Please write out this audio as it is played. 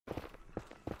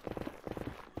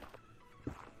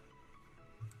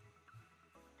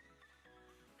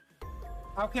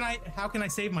How can I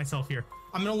save myself here?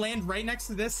 I'm gonna land right next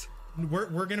to this.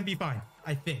 We're gonna be fine,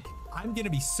 I think. I'm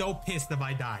gonna be so pissed if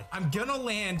I die. I'm gonna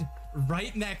land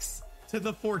right next to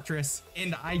the fortress,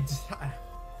 and I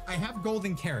have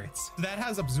golden carrots. That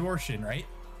has absorption, right?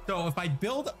 So if I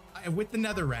build with the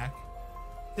nether rack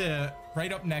to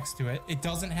right up next to it, it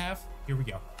doesn't have. Here we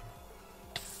go.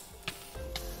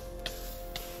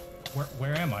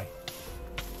 Where am I?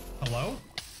 Hello?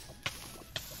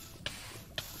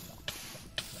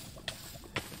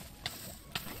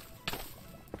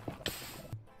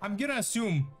 I'm gonna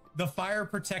assume the fire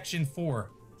protection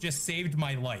 4 just saved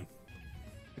my life.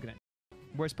 Look at it.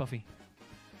 Where's Puffy?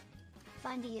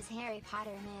 Fundy is Harry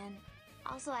Potter, man.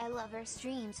 Also, I love her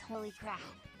streams, holy crap.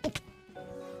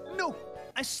 No!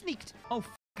 I sneaked! Oh,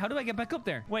 f how do I get back up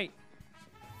there? Wait.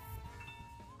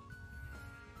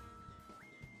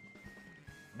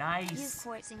 Nice. Use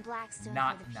quartz and blackstone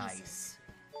Not for the nice. pieces.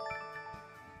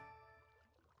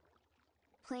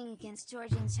 Playing against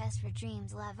Georgian chess for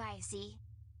dreams, love icy.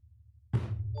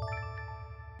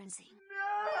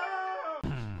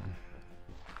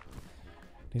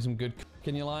 Need some good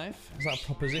in your life? Is that a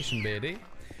proposition, baby?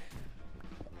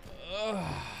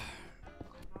 Ugh.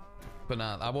 But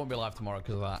nah, I won't be live tomorrow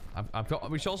because of that. I've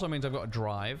got, which also means I've got to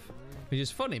drive, which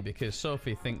is funny because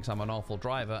Sophie thinks I'm an awful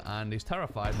driver and is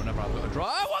terrified whenever I've got to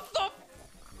drive. What the?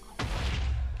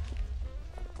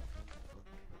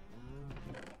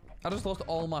 I just lost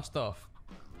all my stuff.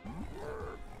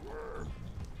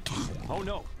 Oh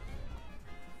no.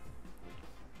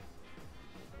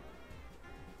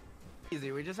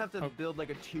 Easy. We just have to build like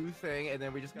a 2 thing, and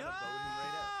then we just gotta boat him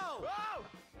right out. Whoa!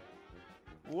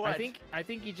 What? I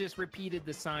think he just repeated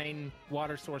the sign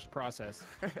water source process.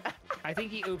 I think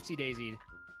he oopsie daisied.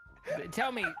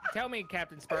 Tell me,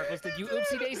 CapitanSparklez, did you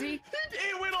oopsie daisy?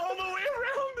 It went all the way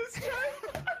around this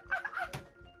time.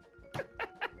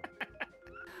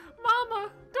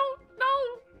 Mama, don't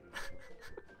know.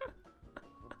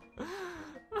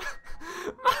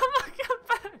 Mama, come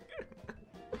back.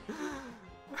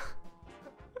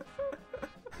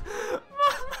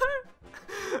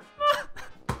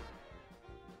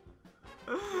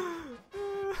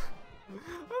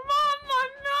 Mama,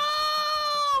 no!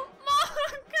 Mom,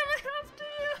 I'm coming after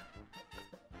you.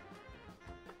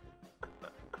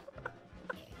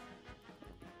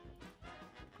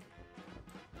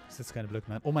 Ist jetzt keine Blöcke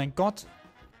mehr. Oh mein Gott!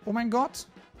 Oh mein Gott!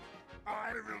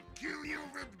 I will kill you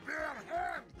with bare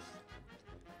hands.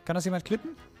 Kann das jemand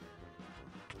klippen?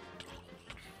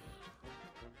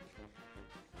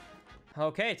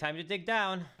 Okay, time to dig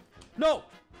down. No!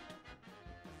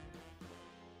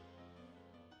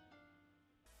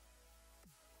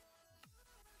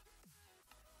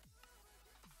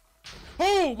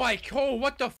 Oh my, oh,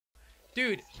 what the f,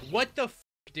 dude, what the f,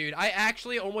 dude, I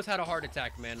actually almost had a heart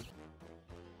attack, man.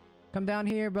 Come down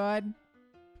here, bud.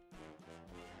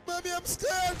 Mommy, I'm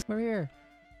scared. Over here.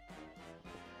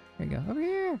 There you go. Over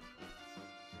here.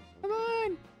 Come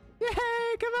on.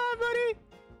 Yay, come on, buddy.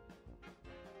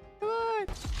 Come on.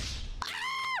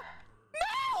 Ah!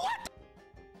 No! What?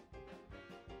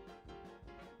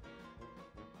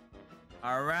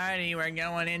 Alrighty, we're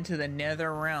going into the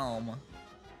nether realm.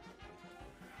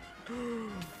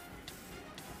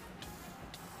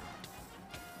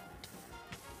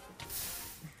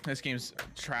 This game's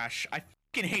trash. I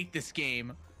fucking hate this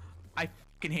game. I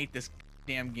fucking hate this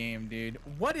damn game, dude.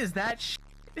 What is that shit?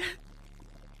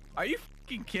 Are you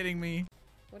fucking kidding me?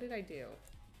 What did I do?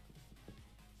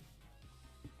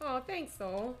 Oh, thanks,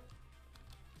 Soul.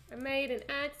 I made an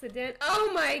accident.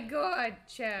 Oh my god,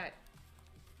 chat.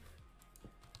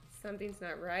 Something's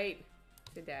not right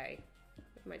today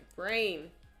with my brain.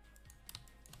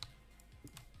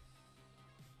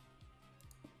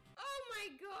 Oh my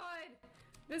god!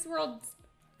 This world's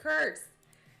cursed.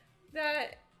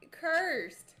 That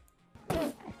cursed.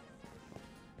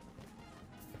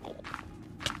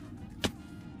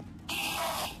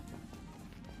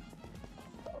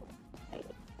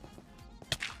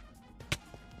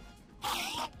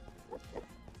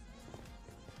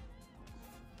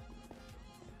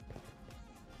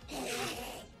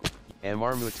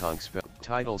 MrMouton spell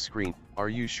title screen. Are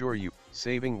you sure you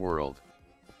saving world?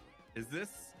 Is this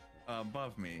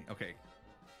above me? Okay.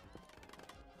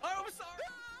 Oh, I'm sorry.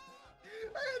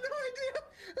 I had no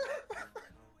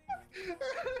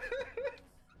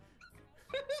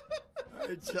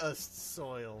idea. I just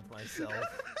soiled myself.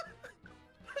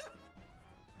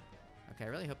 Okay, I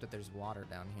really hope that there's water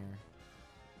down here.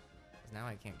 Because now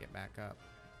I can't get back up.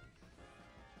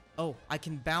 Oh, I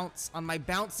can bounce on my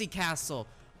bouncy castle.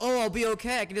 Oh, I'll be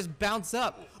okay. I can just bounce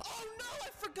up. Oh no, I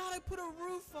forgot I put a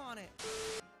roof on it.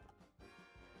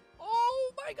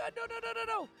 Oh my god, no, no, no, no,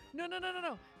 no. No, no, no, no,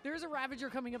 no. There's a Ravager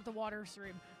coming up the water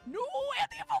stream. No, and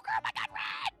the Evoker, oh my god,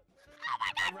 run! Oh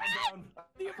my god, run!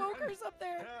 The Evoker's up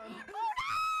there. Oh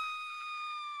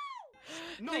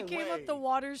no! They came up the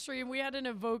water stream. We had an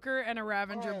Evoker and a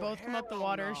Ravager both come up the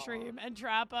water stream and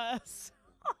trap us.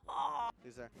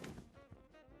 Who's there?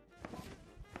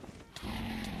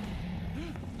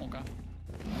 Okay.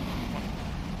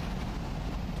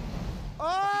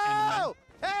 Oh!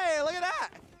 Hey, look at that!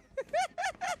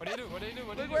 What do you do? What do you do?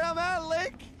 What do you Look do? where I'm at,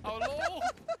 Link! Oh, low!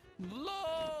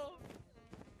 Low!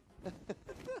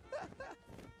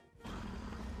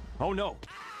 Oh no!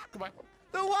 Goodbye.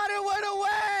 The water went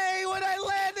away when I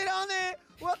landed on it!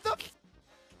 What the f—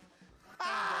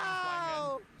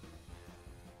 Ow!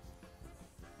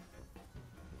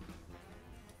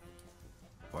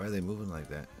 Why are they moving like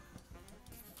that?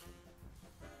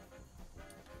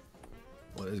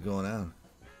 What is going on?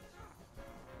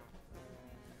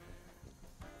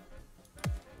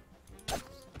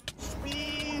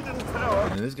 Speed and power.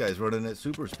 And this guy's running at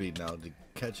super speed now to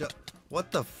catch up.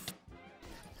 What the f—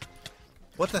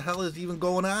 What the hell is even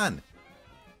going on?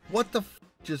 What the f—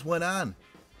 just went on?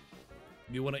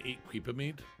 You want to eat creeper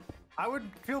meat? I would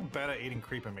feel better eating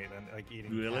creeper meat than like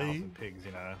eating cows and pigs,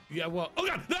 you know. Yeah, well, oh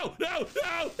god, no, no,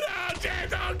 no, no,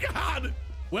 James, oh god!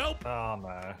 Well. Oh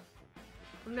no.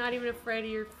 I'm not even afraid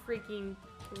of your freaking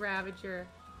Ravager.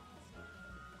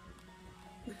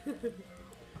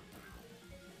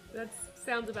 That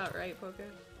sounds about right, Poca.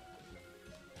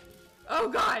 Oh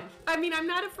god! I mean, I'm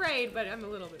not afraid, but I'm a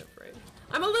little bit afraid.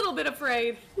 I'm a little bit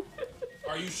afraid.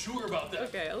 Are you sure about that?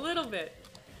 Okay, a little bit.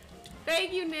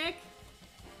 Thank you, Nick.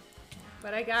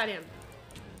 But I got him.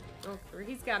 Oh, or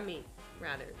he's got me,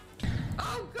 rather.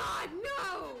 Oh god,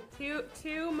 no!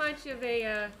 Too much of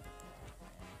a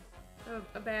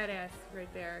badass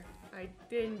right there. I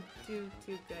didn't do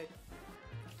too good.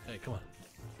 Hey, come on.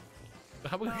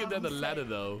 How are we gonna get down the ladder,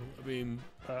 though? I mean,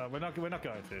 we're not going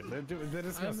to. They're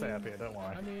just gonna stay up here. Don't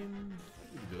worry. I mean,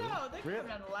 No, they can come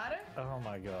down the ladder. Oh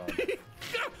my god.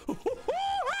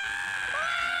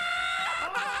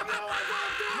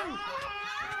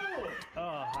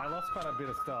 Oh, I lost quite a bit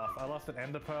of stuff. I lost an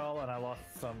ender pearl and I lost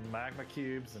some magma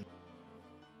cubes and.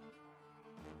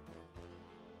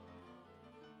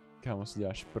 Kámo, si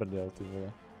děláš prdel, ty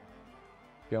vole.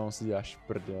 Kámo, si děláš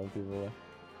prdel, ty vole.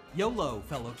 YOLO,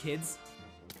 fellow kids.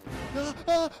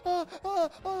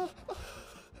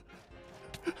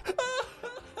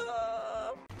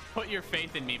 Put your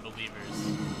faith in me,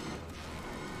 believers.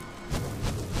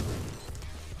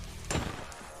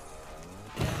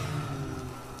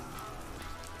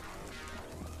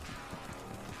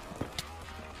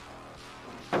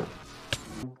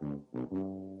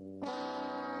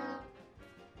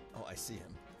 Oh, I see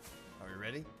him. Are we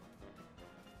ready?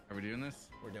 Are we doing this?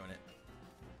 We're doing it.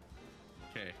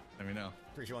 Okay, let me know.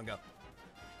 3, 2, 1, go.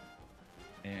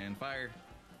 And fire.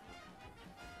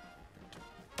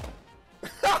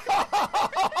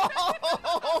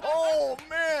 Oh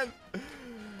man!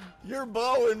 Your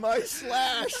bow and my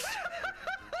slash.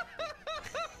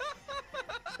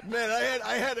 Man,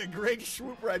 I had a great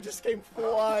swoop where I just came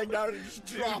flying down and just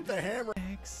dropped the hammer.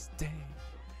 Next day,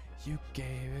 you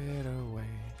gave it away.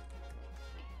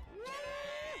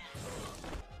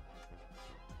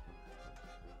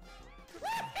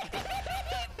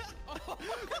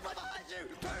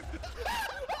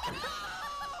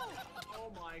 Oh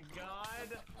my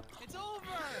god. It's over.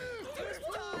 It was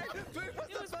time. Poop was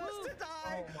the first to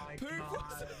die. Oh my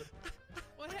god.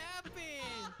 What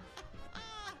happened?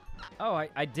 Oh,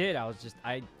 I did.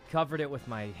 I covered it with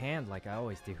my hand like I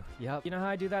always do. Yep. You know how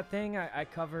I do that thing? I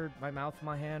covered my mouth with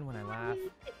my hand when I laugh.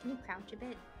 Can you crouch a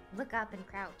bit? Look up and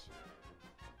crouch.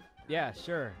 Yeah,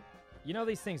 sure. You know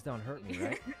these things don't hurt me,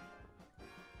 right?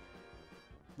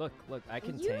 Look, I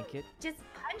can tank it. Just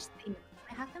punch things.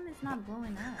 How come it's not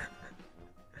blowing up?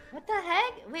 What the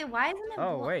heck? Wait, why isn't it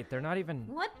Oh, wait, they're not even...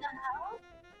 What the hell?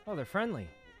 Oh, they're friendly.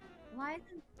 Why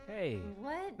isn't... Hey.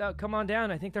 What? No, come on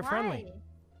down. I think they're friendly.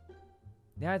 Why?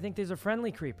 Yeah, I think these are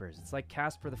friendly creepers. It's like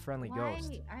Casper the Friendly Ghost.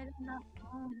 Why are they not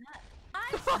blowing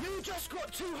up? You just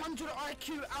got 200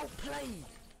 IQ outplayed.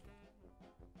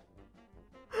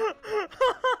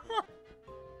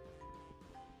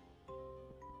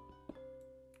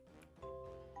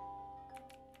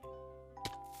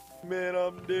 Man,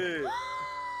 I'm dead.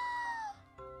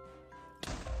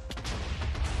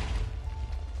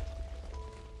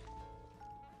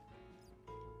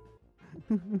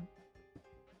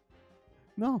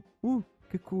 No,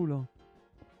 che culo.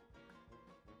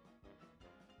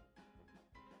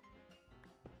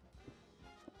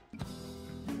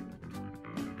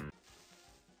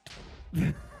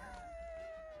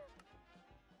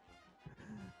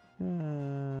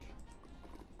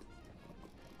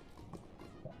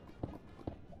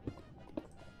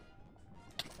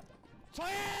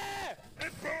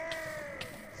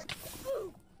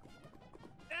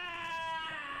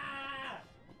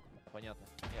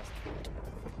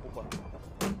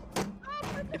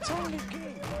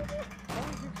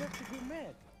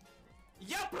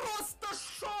 Я просто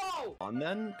шоу! On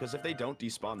then, because if they don't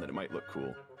despawn, then it might look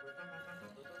cool.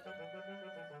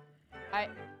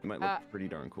 It might look pretty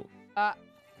darn cool.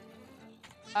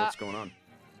 What's going on?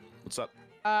 What's up?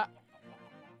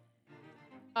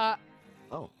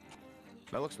 Oh,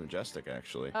 that looks majestic,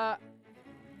 actually. I'm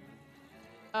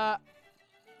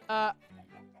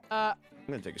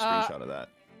gonna take a screenshot of that.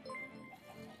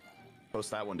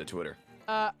 Post that one to Twitter.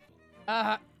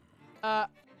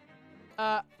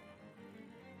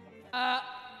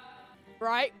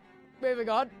 Right, moving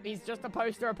on. He's just a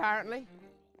poster, apparently.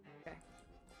 Okay.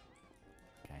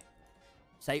 Okay.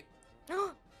 Say.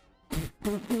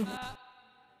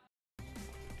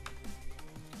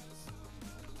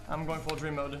 I'm going for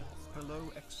dream mode.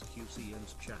 Hello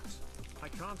xQcOW's chat. I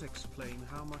can't explain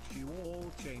how much you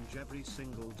all change every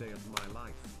single day of my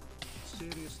life.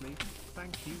 Seriously,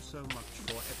 thank you so much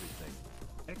for everything.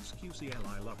 xQcOW,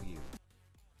 I love you.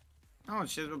 O, on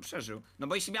się przeżył. No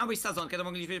bo jeśli miałbyś sadzonkę, to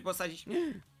mogliśmy posadzić...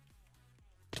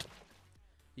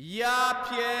 Ja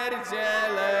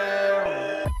pierdzielę!